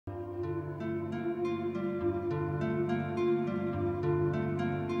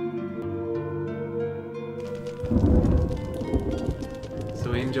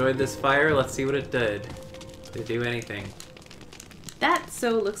So we enjoyed this fire. Let's see what it did. Did it do anything? That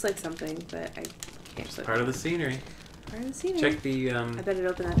looks like something, but I can't. It's part of the scenery. Part of the scenery. Check the. I bet it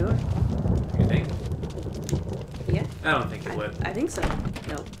opened that door. You think? Yeah. I don't think it would. I think so.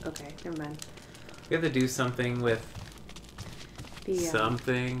 Nope. Okay, never mind. We have to do something with The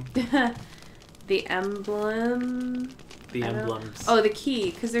something. the emblem. The emblems. Oh, the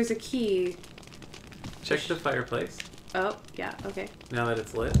key, because there's a key. Check the fireplace. Oh, yeah. Okay. Now that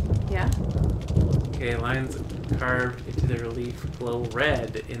it's lit. Yeah. Okay, lines carved into the relief glow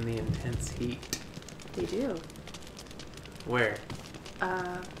red in the intense heat. They do. Where?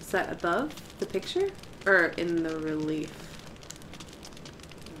 Is that above the picture? Or in the relief?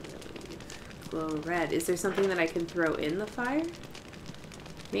 Glow red. Is there something that I can throw in the fire?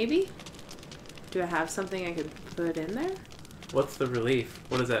 Maybe? Do I have something I could put in there? What's the relief?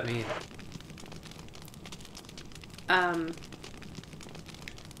 What does that mean?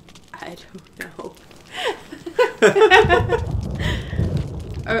 I don't know.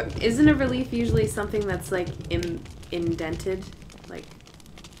 Isn't a relief usually something that's like indented? Like,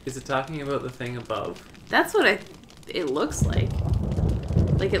 Is it talking about the thing above? that's what it looks like.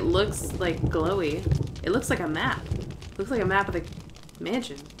 Like, it looks like glowy. It looks like a map. It looks like a map of the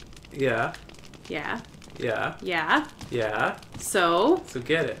mansion. Yeah. Yeah. Yeah. Yeah. Yeah. So So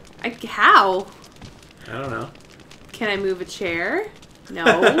get it. how? I don't know. Can I move a chair? No.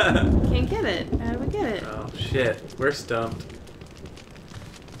 Can't get it. How do I get it? Oh shit. We're stumped.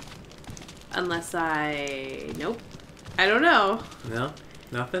 Unless I... Nope. I don't know. No?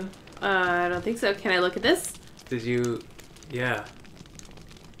 Nothing? I don't think so. Can I look at this? Did you... Yeah.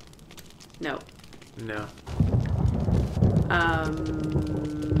 No. No.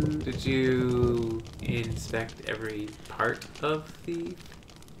 Did Did you inspect every part of the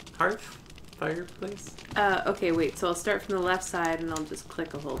hearth? Fireplace? Okay, wait. So I'll start from the left side and I'll just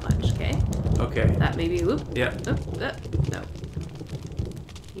click a whole bunch, okay? Okay. That maybe... Whoop. Yeah. Oop, no.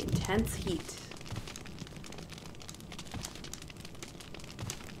 The intense heat.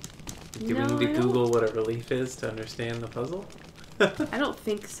 Do we need to Google what a relief is to understand the puzzle? I don't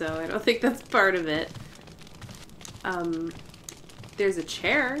think so. I don't think that's part of it. There's a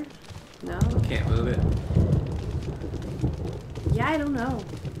chair. No? Can't move it. Yeah, I don't know.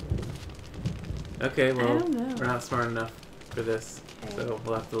 Okay, well, I don't know. we're not smart enough for this, Okay. so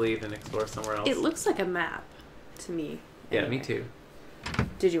we'll have to leave and explore somewhere else. It looks like a map to me. Yeah, Anyway. me too.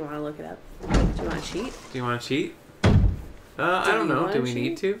 Did you want to look it up? Do you want to cheat? Do you want to cheat? I don't you know. wanna Do we cheat?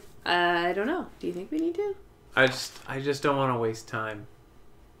 need to? I don't know. Do you think we need to? I just don't want to waste time.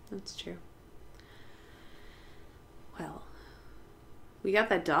 That's true. Well, we got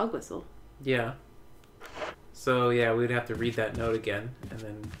that dog whistle. Yeah. So yeah, we'd have to read that note again and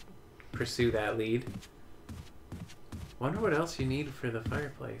then pursue that lead. Wonder what else you need for the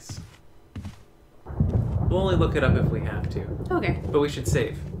fireplace. We'll only look it up if we have to. Okay. But we should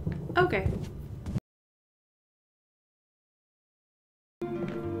save. Okay.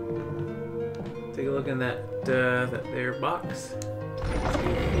 Take a look in that there box.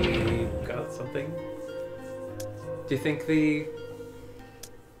 See if we got something. Do you think the...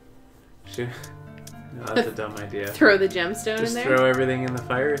 Should... No, that's a dumb idea. Throw the gemstone Just in there? throw everything in the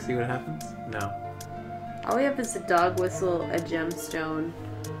fire, see what happens? No. All we have is a dog whistle, a gemstone,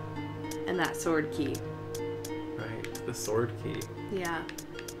 and that sword key. Right, the sword key. Yeah.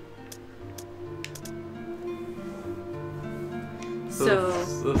 So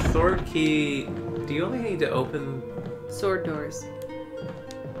the sword key, do you only need to open... Sword doors.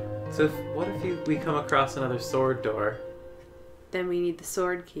 So what if we come across another sword door? Then we need the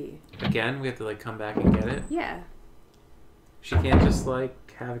sword key. Again, we have to like come back and get it? Yeah. She can't just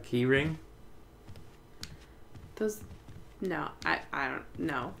like have a key ring? Those... No. I don't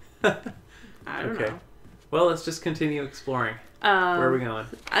know. I don't Okay. know. Well, let's just continue exploring. Where are we going?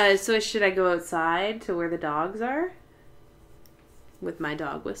 So should I go outside to where the dogs are? With my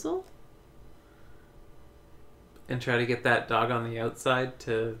dog whistle? And try to get that dog on the outside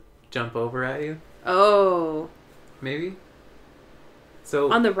to jump over at you? Oh. Maybe?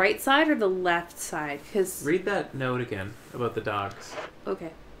 So On the right side or the left side? Because... read that note again about the dogs.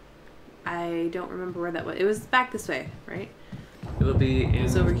 Okay. I don't remember where that was. It was back this way, right? It'll be in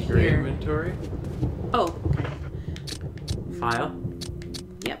It's over your here. inventory. Oh, okay. File.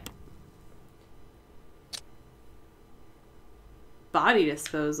 Yep. Body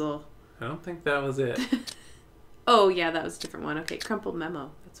disposal. I don't think that was it. Oh, yeah, that was a different one. Okay, crumpled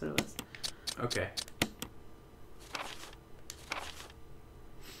memo. That's what it was. Okay.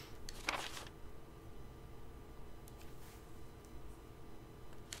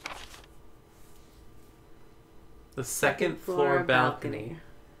 The second floor balcony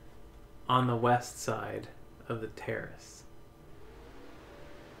on the west side of the terrace.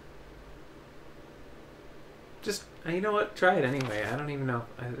 Just, you know what? Try it anyway. I don't even know.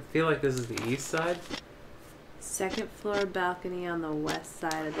 I feel like this is the east side. Second floor balcony on the west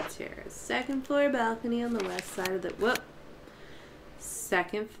side of the terrace. Second floor balcony on the west side of the... Whoop.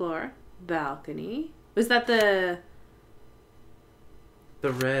 Second floor balcony. Was that the...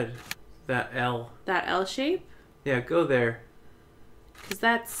 The red. That L. That L shape? Yeah, go there. Because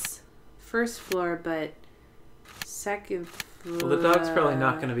that's first floor, but second floor... Well, the dog's probably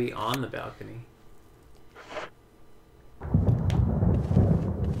not going to be on the balcony.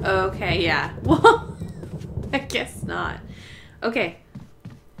 Okay, yeah. Well, I guess not. Okay.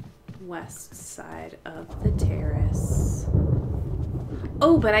 West side of the terrace.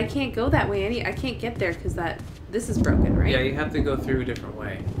 Oh, but I can't go that way. I can't get there because this is broken, right? Yeah, you have to go through a different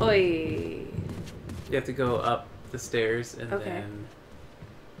way. Oi. You have to go up the stairs and then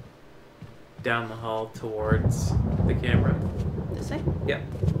down the hall towards the camera. This way? Yep.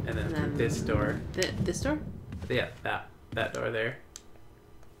 And then through this door. This door? Yeah, that door there.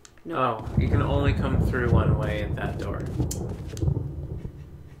 No. Oh, you can only come through one way at that door.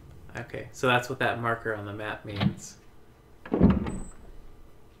 Okay, so that's what that marker on the map means.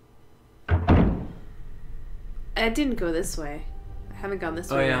 I didn't go this way. I haven't gone this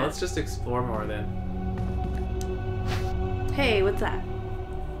way. Oh yeah, yet. let's just explore more then. Hey, what's that?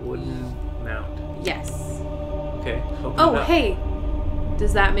 Wooden mount. Yes. Okay. Open Oh, it up. hey.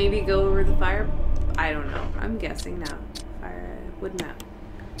 Does that maybe go over the fire? I don't know. I'm guessing now. Fire wood mount.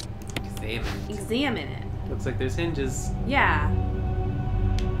 Examine it. Looks like there's hinges. Yeah.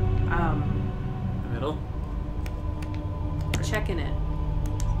 Middle. Checking it.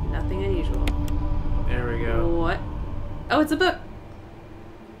 Nothing unusual. There we go. What? Oh, it's a book.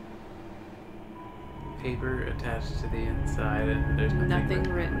 Paper attached to the inside, and there's Nothing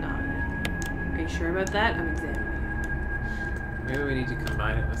written on it. Are you sure about that? I'm examining it. Maybe we need to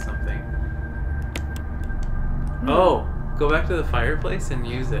combine it with something. Oh, go back to the fireplace and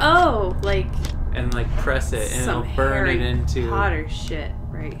use it. Oh, like And like press it, and some it'll burn Harry it into. Potter shit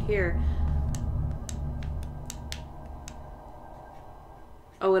right here.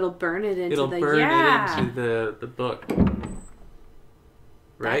 Oh, it'll burn it into It'll the burn it into the book.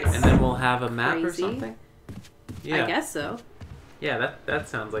 Right? That's and then we'll have a map crazy. or something? Yeah. I guess so. Yeah, that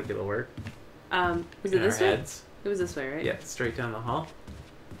sounds like it'll work. Was In it this our way? heads. It was this way, right? Yeah, straight down the hall.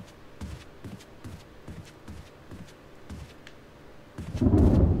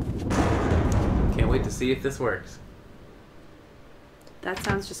 Can't wait to see if this works. That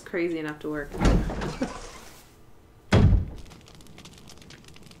sounds just crazy enough to work.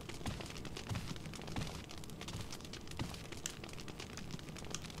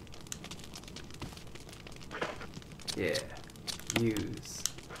 Yeah. Use.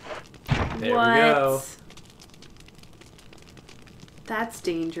 There What? we go. That's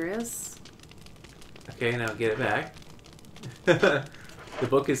dangerous. Okay, now get it back. The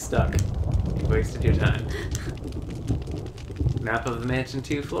book is stuck. You wasted your time. Map of the mansion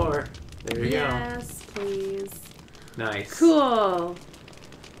 2 floor. There you Yes, please. go. Nice. Cool.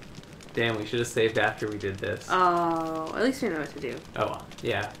 Damn, we should have saved after we did this. Oh, at least we know what to do. Oh well.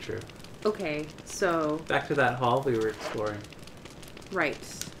 Yeah, true. Okay, so Back to that hall we were exploring. right.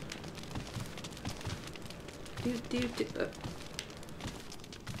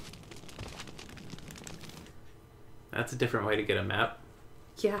 That's a different way to get a map.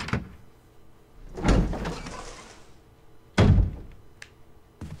 Yeah.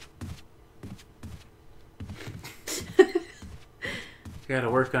 You gotta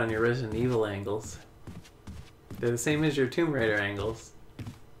work on your Resident Evil angles. They're the same as your Tomb Raider angles.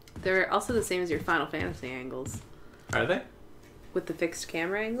 They're also the same as your Final Fantasy angles. Are they? With the fixed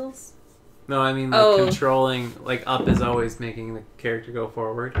camera angles? No, I mean like controlling, like up is always making the character go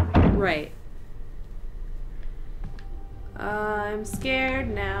forward. Right. I'm scared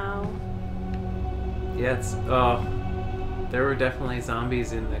now. Yeah, it's, there were definitely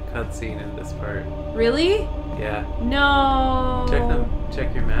zombies in the cutscene in this part. Really? Yeah. No.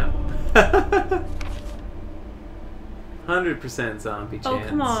 Check your map. 100% zombie chance. Oh,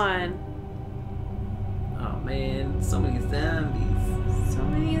 come on. Oh man, so many zombies. So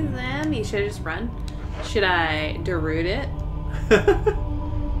many zombies. Should I just run? Should I derute it?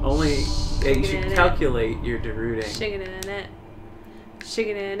 Only, yeah, you should Chicken in calculate your derooting. Chicken in it.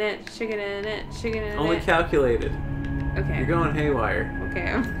 Chicken in it. Chicken in it. Chicken in Only it. calculated. Okay. You're going haywire.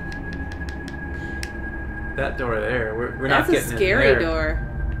 Okay. That door there, we're not That's getting a in scary there. door.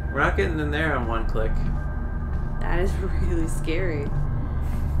 We're not getting in there on one click. That is really scary.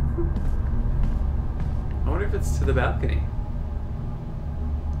 Oh wonder if it's to the balcony.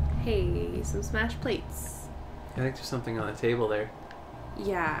 Hey, some smashed plates. I think there's something on the table there.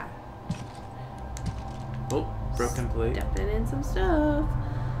 Yeah. Oh, broken plate. Stepping in some stuff.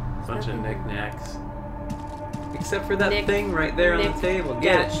 Bunch of Nothing. knickknacks. Except for that thing right there on the table.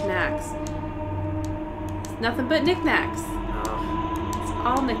 Get it. Snacks. It's nothing but knickknacks. Oh, It's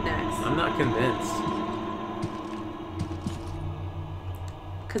all knickknacks. I'm not convinced.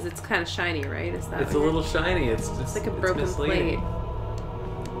 Because it's kind of shiny, right? Is that It's a what little shiny. It's like a broken plate. misleading.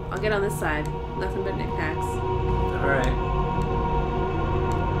 I'll get on this side. Nothing but knickknacks. Alright.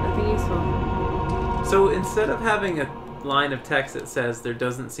 Nothing useful. So instead of having a line of text that says there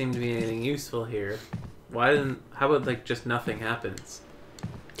doesn't seem to be anything useful here, how about like just nothing happens?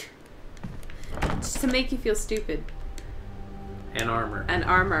 Just to make you feel stupid. And armor. And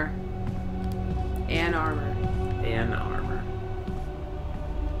armor. And armor. And armor.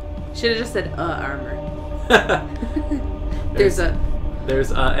 Should have just said armor. There's a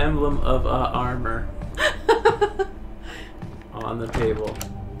emblem of armor on the table.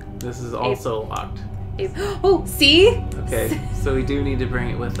 This is also locked. Oh, see? Okay, so we do need to bring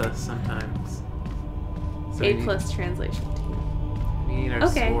it with us sometimes. So A+ translation team. We need our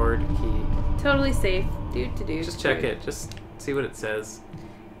sword key. Totally safe. Do. Just check it. Just see what it says.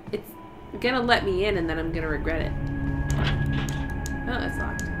 It's gonna let me in and then I'm gonna regret it. Oh, it's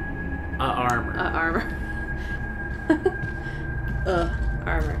locked. Armor. Armor.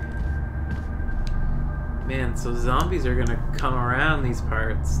 Armor. Man, so zombies are gonna come around these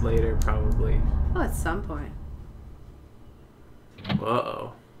parts later, probably. Oh, at some point.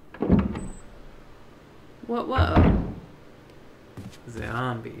 Whoa. Whoa.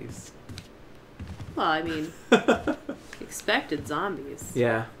 Zombies. Well, I mean, expected zombies.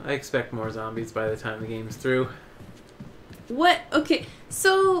 Yeah, I expect more zombies by the time the game's through. What? Okay,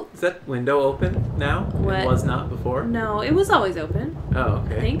 so... Is that window open now? What? It was not before? No, it was always open. Oh,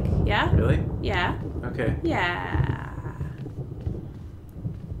 okay. I think. Yeah? Really? Yeah. Okay. Yeah.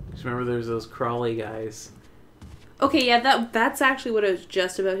 Just remember there's those crawly guys. Okay, yeah, that's actually what I was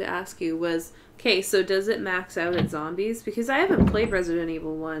just about to ask you was, okay, so does it max out at zombies? Because I haven't played Resident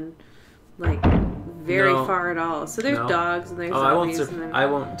Evil 1, like, very far at all. So there's dogs and there's zombies. I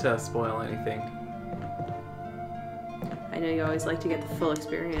won't spoil anything. I know you always like to get the full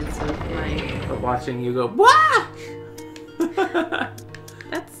experience of my... But watching you go, WAH!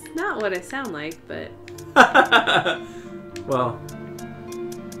 That's not what I sound like, but... Well,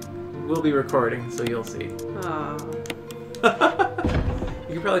 we'll be recording, so you'll see. Aww.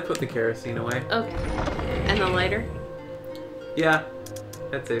 You can probably put the kerosene away. Okay. And the lighter? Yeah,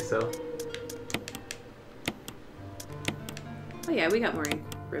 I'd say so. Oh yeah, we got more ink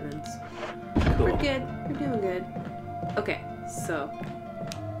ribbons. Cool. We're good. We're doing good. Okay, so...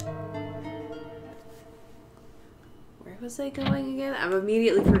 Where was I going again? I've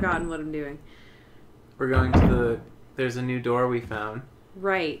immediately forgotten what I'm doing. We're going to there's a new door we found.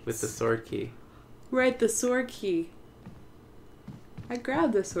 Right. With the sword key. Right, the sword key. I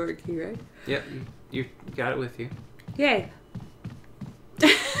grabbed the sword key, right? Yep, you got it with you. Yay.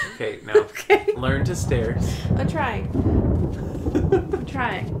 Okay, now Okay. learn to stairs. I'm trying. I'm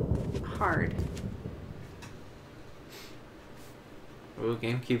trying. Hard. Ooh,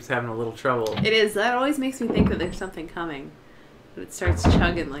 game keeps having a little trouble. It is. That always makes me think that there's something coming. But it starts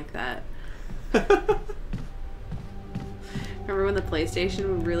chugging like that. Remember when the PlayStation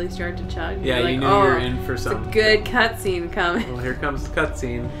would really start to chug? Yeah, like, you knew you were in for it's something. a good cutscene coming. Well, here comes the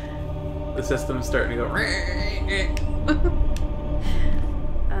cutscene. The system's starting to go.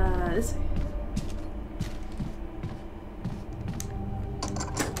 This way.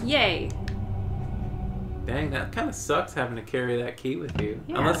 Yay. Dang, that kind of sucks having to carry that key with you.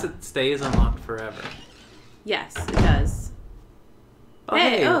 Yeah. Unless it stays unlocked forever. Yes, it does. Oh,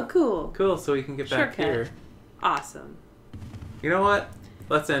 Hey, oh, cool. Cool, so we can get back Shortcut. here. Awesome. You know what?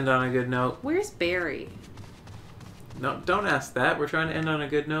 Let's end on a good note. Where's Barry? No, don't ask that. We're trying to end on a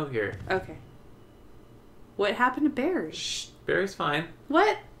good note here. Okay. What happened to Barry? Shh. Barry's fine.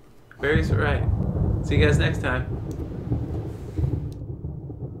 What? Barry's right. See you guys next time.